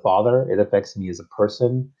a father. It affects me as a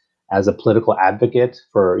person, as a political advocate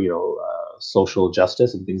for social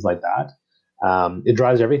justice and things like that. It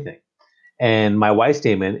drives everything. And my why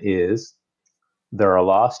statement is there are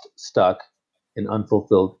lost, stuck, and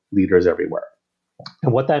unfulfilled leaders everywhere.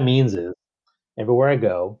 And what that means is everywhere I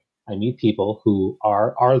go, I meet people who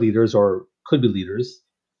are leaders or could be leaders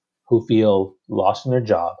who feel lost in their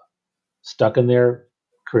job, stuck in their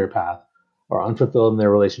career path, or unfulfilled in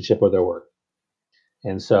their relationship or their work.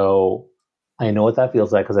 And so I know what that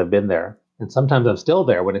feels like because I've been there. And sometimes I'm still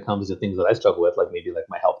there when it comes to things that I struggle with, like maybe like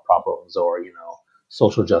my health problems or,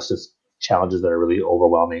 social justice challenges that are really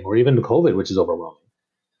overwhelming, or even COVID, which is overwhelming.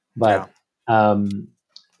 Yeah. But um,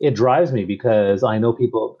 it drives me because I know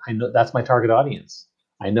people, I know that's my target audience.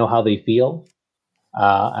 I know how they feel.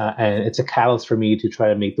 And it's a catalyst for me to try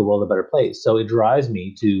to make the world a better place. So it drives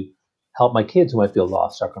me to help my kids who might feel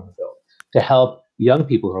lost, stuck, unfulfilled, to help young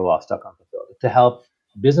people who are lost, stuck, unfulfilled, to help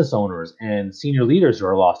business owners and senior leaders who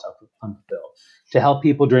are lost, stuck, unfulfilled, to help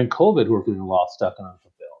people during COVID who are feeling lost, stuck, and unfulfilled.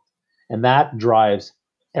 And that drives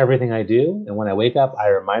everything I do. And when I wake up, I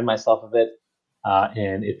remind myself of it,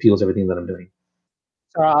 and it fuels everything that I'm doing.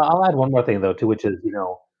 So I'll add one more thing though, too, which is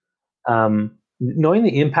knowing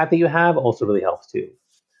the impact that you have also really helps too.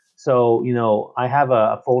 So I have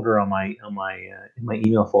a folder on my in my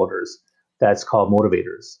email folders that's called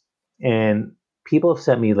motivators, and people have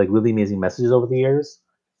sent me like really amazing messages over the years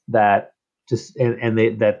that just and they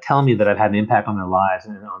that tell me that I've had an impact on their lives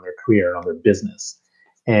and on their career and on their business,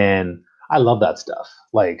 and I love that stuff.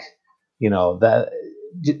 Like that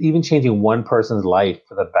even changing one person's life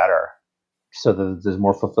for the better, so that there's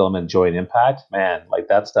more fulfillment, joy, and impact. Man, like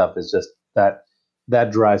that stuff is just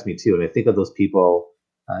that drives me too. And I think of those people.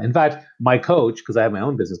 In fact, my coach, because I have my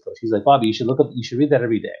own business coach, he's like, Bobby, you should read that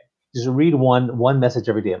every day. Just read one message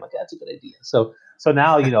every day. I'm like, that's a good idea. So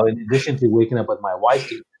now, in addition to waking up with my wife's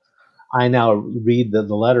team, I now read the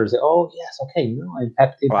letters. Say, oh yes, okay,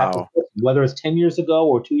 impact this Wow. person, whether it's 10 years ago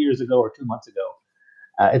or 2 years ago or 2 months ago.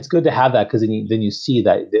 It's good to have that because then you see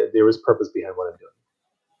that there is purpose behind what I'm doing.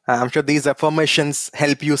 I'm sure these affirmations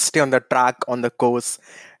help you stay on the track, on the course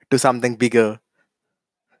to something bigger.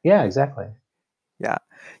 Yeah, exactly. Yeah,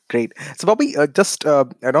 great. So, Bobby, just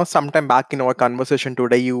sometime back in our conversation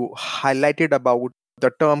today, you highlighted about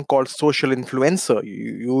the term called social influencer.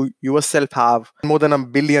 You yourself have more than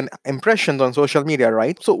 1 billion impressions on social media,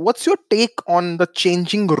 right? So, what's your take on the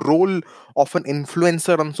changing role of an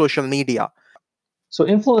influencer on social media? So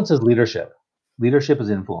influence is leadership. Leadership is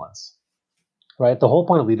influence, right? The whole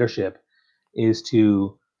point of leadership is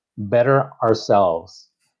to better ourselves,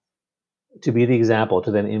 to be the example,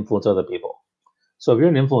 to then influence other people. So if you're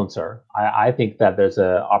an influencer, I think that there's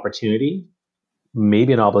an opportunity,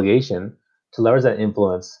 maybe an obligation, to leverage that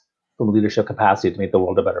influence from a leadership capacity to make the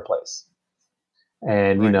world a better place.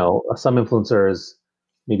 And Right. some influencers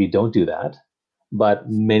maybe don't do that, but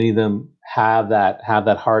many of them have that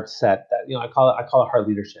heart set that I call it heart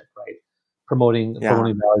leadership, right? Promoting Yeah.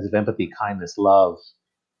 promoting values of empathy, kindness, love,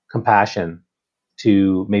 compassion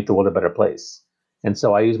to make the world a better place. And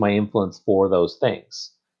so I use my influence for those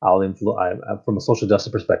things. From a social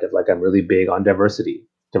justice perspective, like I'm really big on diversity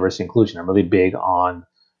inclusion. I'm really big on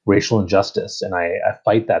racial injustice, and I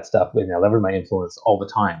fight that stuff. And I leverage my influence all the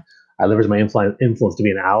time. I leverage my influence to be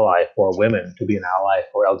an ally for women, to be an ally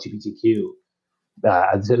for LGBTQ,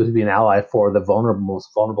 to be an ally for the most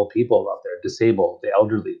vulnerable people out there, disabled, the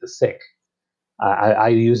elderly, the sick. I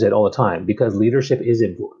use it all the time because leadership is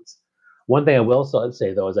influence. One thing I will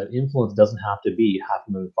say though is that influence doesn't have to be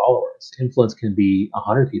 500,000 followers. Influence can be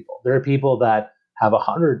 100 people. There are people that have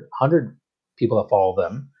 100 people that follow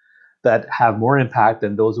them that have more impact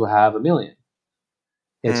than those who have a million.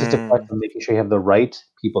 It's just a question Hmm. of making sure you have the right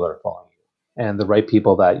people that are following you and the right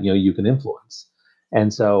people that you can influence.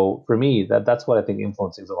 And so for me, that's what I think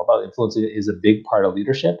influencing is all about. Influence is a big part of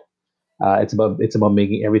leadership. It's about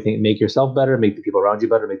make yourself better, make the people around you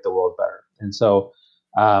better, make the world better. And so,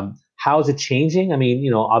 how is it changing? I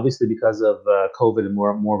mean, obviously because of COVID and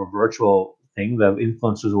more of a virtual thing, the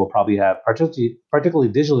influencers will probably have, particularly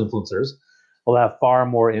digital influencers, will have far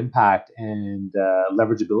more impact and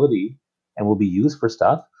leverageability, and will be used for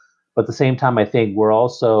stuff. But at the same time, I think we're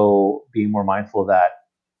also being more mindful that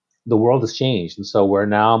the world has changed, and so we're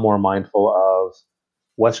now more mindful of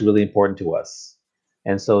what's really important to us.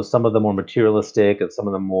 And so some of the more materialistic and some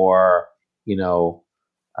of the more,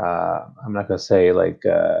 I'm not going to say like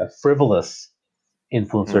frivolous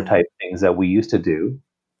influencer Hmm. type things that we used to do,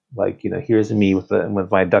 like here's me with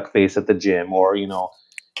my duck face at the gym, or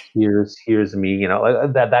here's me,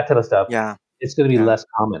 like that kind of stuff. Yeah. It's going to be Yeah. less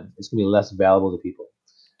common. It's going to be less valuable to people.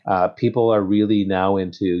 People are really now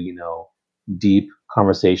into deep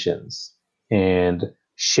conversations and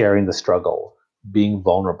sharing the struggle, being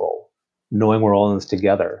vulnerable, knowing we're all in this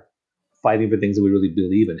together, fighting for things that we really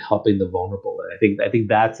believe in, helping the vulnerable. And I think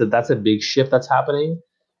that's a big shift that's happening,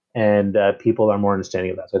 and people are more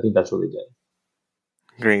understanding of that. So I think that's really good.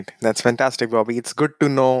 Great. That's fantastic, Bobby. It's good to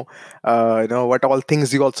know what all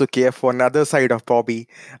things you also care for. Another side of Bobby,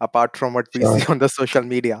 apart from what we see Sure. on the social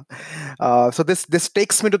media. So this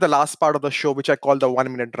takes me to the last part of the show, which I call the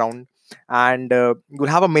 1 minute round, and you'll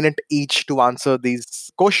have a minute each to answer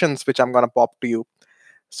these questions, which I'm gonna pop to you.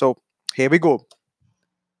 So here we go.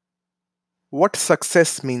 What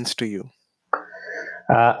success means to you?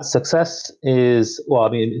 Success is, well, I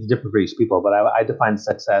mean, it's different for each people, but I define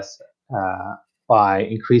success by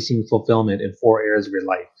increasing fulfillment in four areas of your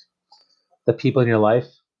life: the people in your life,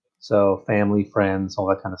 so family, friends, all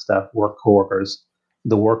that kind of stuff, work, coworkers,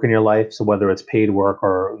 the work in your life, so whether it's paid work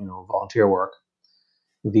or volunteer work,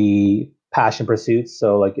 the passion pursuits,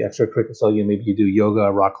 so like extracurricular, so maybe you do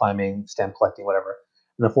yoga, rock climbing, stamp collecting, whatever.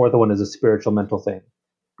 And the fourth one is a spiritual, mental thing,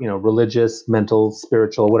 religious, mental,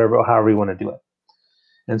 spiritual, whatever, however you want to do it.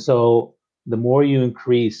 And so the more you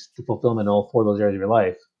increase the fulfillment in all four of those areas of your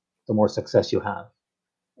life, the more success you have.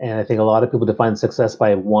 And I think a lot of people define success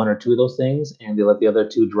by one or two of those things, and they let the other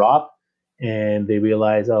two drop, and they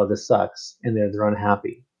realize, oh, this sucks, and they're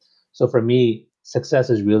unhappy. So for me,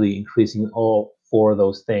 success is really increasing all four of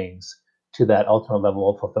those things to that ultimate level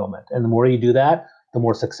of fulfillment. And the more you do that, the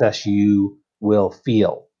more success you will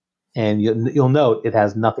feel. And you'll note it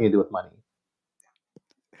has nothing to do with money.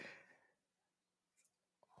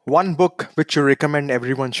 One book which you recommend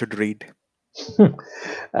everyone should read.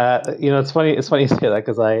 It's funny. It's funny you say that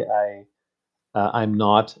because I'm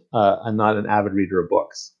not an avid reader of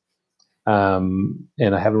books, and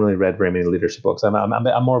I haven't really read very many leadership books.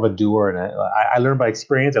 I'm more of a doer, and I learn by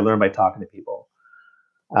experience. I learn by talking to people.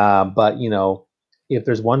 But if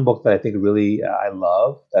there's one book that I think really I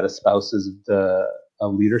love that espouses the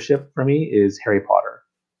leadership for me is Harry Potter.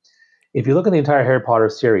 If you look at the entire Harry Potter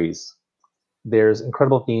series, there's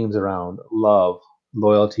incredible themes around love,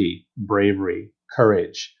 loyalty, bravery,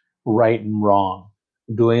 courage, right and wrong,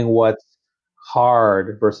 doing what's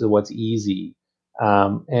hard versus what's easy.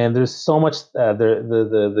 And there's so much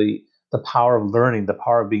the power of learning, the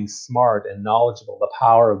power of being smart and knowledgeable, the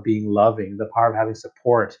power of being loving, the power of having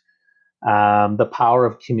support, the power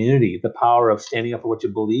of community, the power of standing up for what you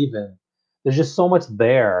believe in. There's just so much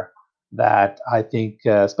there that I think,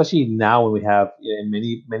 especially now when we have, in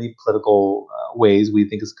many political ways, we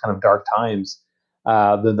think it's kind of dark times.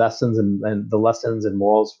 The lessons and the lessons and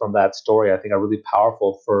morals from that story, I think, are really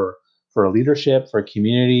powerful for leadership, for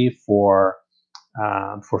community, for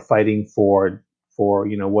fighting for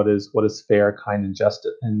what is fair, kind, and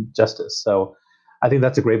justice. So, I think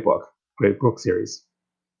that's a great book series.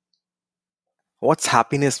 What's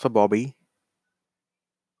happiness for Bobby?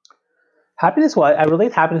 Happiness, well, I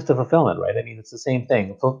relate happiness to fulfillment, right? I mean, it's the same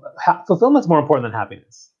thing. Fulfillment's more important than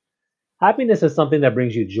happiness. Happiness is something that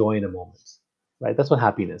brings you joy in a moment, right? That's what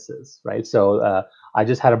happiness is, right? So I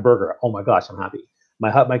just had a burger. Oh my gosh, I'm happy.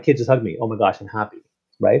 My kid just hugged me. Oh my gosh, I'm happy,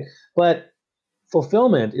 right? But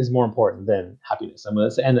fulfillment is more important than happiness. I'm gonna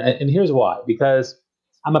say, and here's why. Because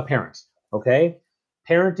I'm a parent. Okay,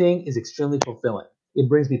 parenting is extremely fulfilling. It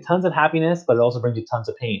brings me tons of happiness, but it also brings you tons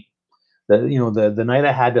of pain. The night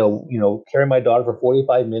I had to carry my daughter for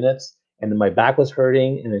 45 minutes, and then my back was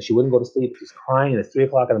hurting, and then she wouldn't go to sleep. She's crying, and it's 3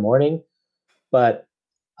 o'clock in the morning. But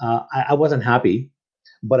I wasn't happy,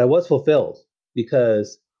 but I was fulfilled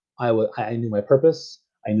because I knew my purpose.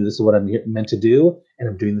 I knew this is what I'm meant to do, and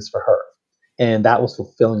I'm doing this for her. And that was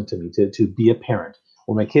fulfilling to me to be a parent.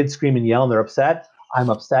 When my kids scream and yell and they're upset, I'm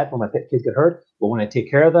upset when my kids get hurt. But when I take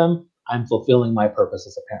care of them, I'm fulfilling my purpose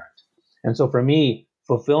as a parent. And so for me,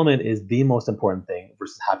 fulfillment is the most important thing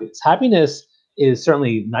versus happiness. Happiness is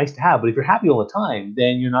certainly nice to have, but if you're happy all the time,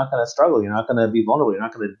 then you're not going to struggle. You're not going to be vulnerable. You're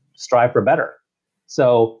not going to strive for better.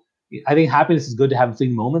 So I think happiness is good to have in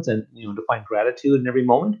fleeting moments and to find gratitude in every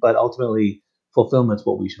moment, but ultimately fulfillment's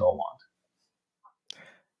what we should all want.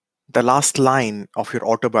 The last line of your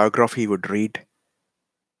autobiography would read.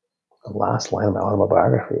 The last line of my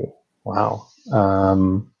autobiography. Wow.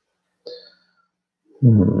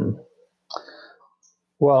 Hmm.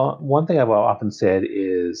 Well, one thing I've often said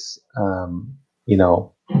is,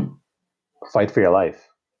 fight for your life.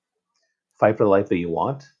 Fight for the life that you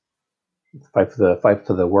want. Fight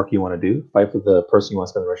for the work you want to do. Fight for the person you want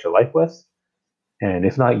to spend the rest of your life with. And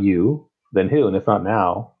if not you, then who? And if not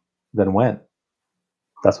now, then when?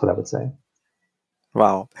 That's what I would say.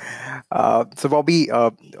 Wow. So, Bobby,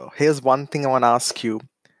 here's one thing I want to ask you.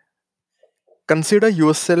 Consider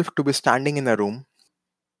yourself to be standing in a room.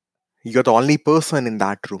 You're the only person in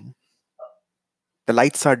that room. The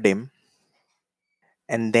lights are dim,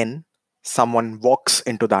 and then someone walks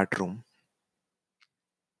into that room.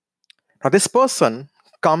 Now, this person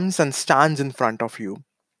comes and stands in front of you,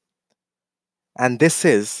 and this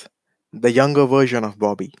is The younger version of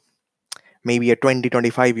Bobby, maybe a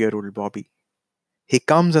 25-year-old Bobby. He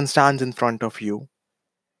comes and stands in front of you.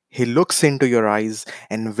 He looks into your eyes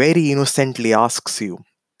and very innocently asks you,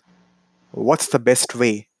 what's the best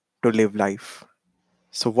way to live life?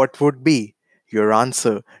 So, what would be your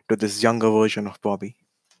answer to this younger version of Bobby?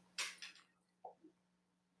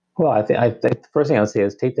 Well, I think the first thing I would say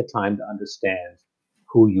is take the time to understand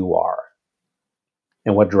who you are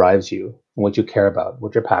and what drives you and what you care about,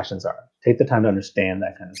 what your passions are. Take the time to understand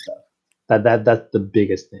that kind of stuff. That's the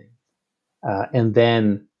biggest thing. And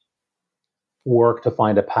then work to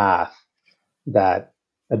find a path that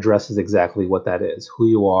addresses exactly what that is, who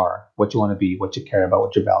you are, what you want to be, what you care about,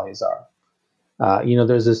 what your values are.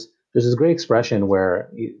 There's this great expression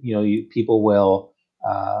where people will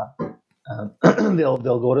they'll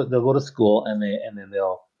go to school and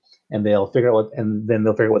they'll figure out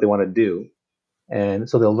what they want to do, and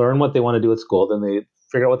so they'll learn what they want to do at school, then they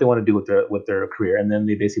figure out what they want to do with their career, and then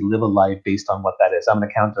they basically live a life based on what that is. I'm an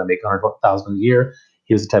accountant, I make 100,000 a year.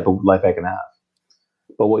 Here's the type of life I can have.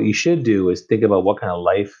 But what you should do is think about what kind of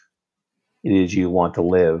life it is you want to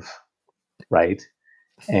live, right?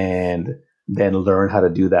 And then learn how to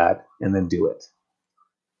do that, and then do it.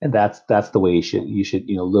 And that's the way you should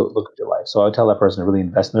look at your life. So I would tell that person to really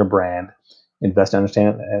invest in their brand, invest in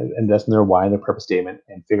their why and their purpose statement,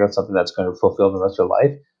 and figure out something that's going to fulfill the rest of their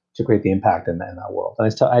life to create the impact in that world.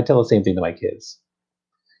 And I tell the same thing to my kids.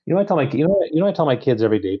 I tell my kids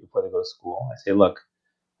every day before they go to school. I say, look,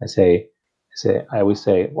 I always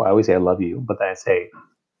say I love you, but then I say,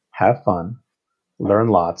 have fun, learn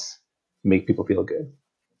lots, make people feel good.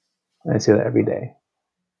 And I say that every day.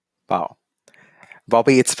 Wow.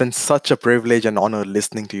 Bobby, it's been such a privilege and honor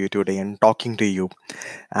listening to you today and talking to you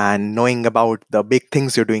and knowing about the big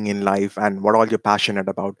things you're doing in life and what all you're passionate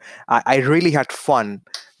about. I really had fun,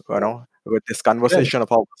 with this Good. conversation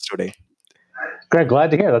of ours today. Great.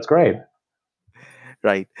 Glad to hear. That's great.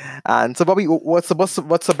 Right. And so, Bobby, what's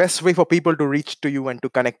the best way for people to reach to you and to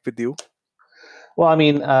connect with you? Well, I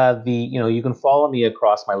mean, you can follow me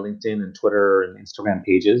across my LinkedIn and Twitter and Instagram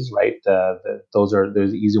pages, right? Those are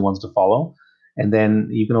the easy ones to follow. And then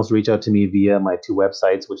you can also reach out to me via my two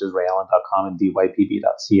websites, which is rayallen.com and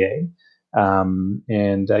dypb.ca.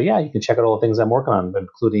 And yeah, you can check out all the things I'm working on,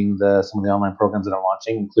 including some of the online programs that I'm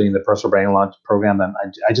launching, including the personal branding launch program that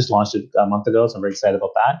I just launched it a month ago. So I'm very excited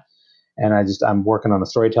about that. And I'm working on a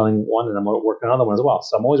storytelling one, and I'm working on another one as well.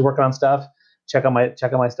 So I'm always working on stuff. Check out my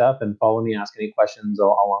stuff and follow me. Ask any questions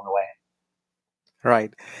along the way.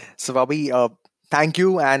 Right. So, Bobby, thank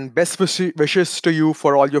you and best wishes to you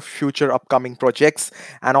for all your future upcoming projects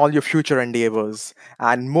and all your future endeavors.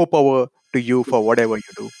 And more power to you for whatever you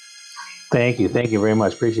do. Thank you very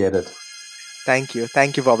much. Appreciate it. Thank you.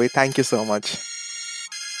 Thank you, Bobby. Thank you so much.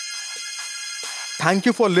 Thank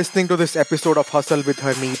you for listening to this episode of Hustle with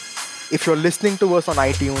Hermeet. If you're listening to us on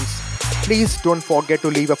iTunes, please don't forget to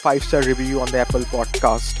leave a 5-star review on the Apple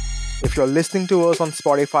podcast. If you're listening to us on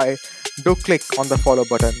Spotify, do click on the follow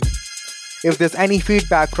button. If there's any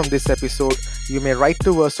feedback from this episode, you may write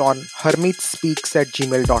to us on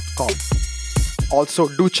hermeetspeaks@gmail.com. Also,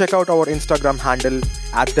 do check out our Instagram handle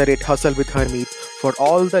 @hustlewithhermeet for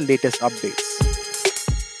all the latest updates.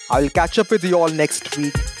 I'll catch up with you all next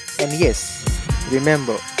week. And yes,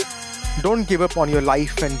 remember, don't give up on your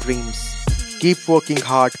life and dreams. Keep working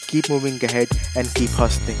hard, keep moving ahead, and keep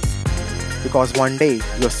hustling. Because one day,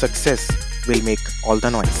 your success will make all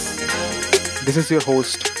the noise. This is your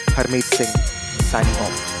host, Harmeet Singh, signing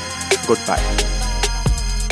off. Goodbye.